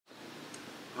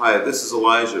Hi, this is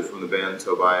Elijah from the band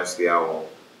Tobias the Owl,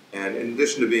 and in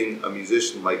addition to being a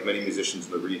musician like many musicians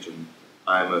in the region,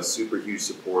 I'm a super huge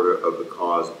supporter of the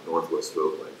cause of Northwest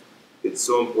Folklife. It's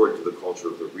so important to the culture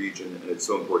of the region, and it's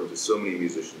so important to so many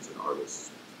musicians and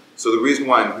artists. So the reason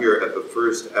why I'm here at the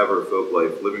first ever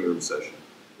Folklife living room session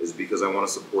is because I want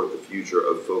to support the Future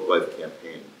of Folklife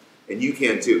campaign. And you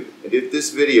can too. And if this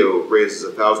video raises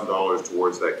 $1,000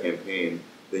 towards that campaign,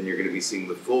 then you're going to be seeing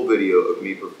the full video of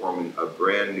me performing a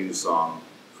brand new song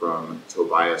from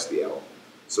Tobias the Owl.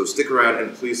 So stick around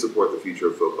and please support the Future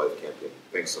of Folklife campaign.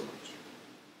 Thanks so much.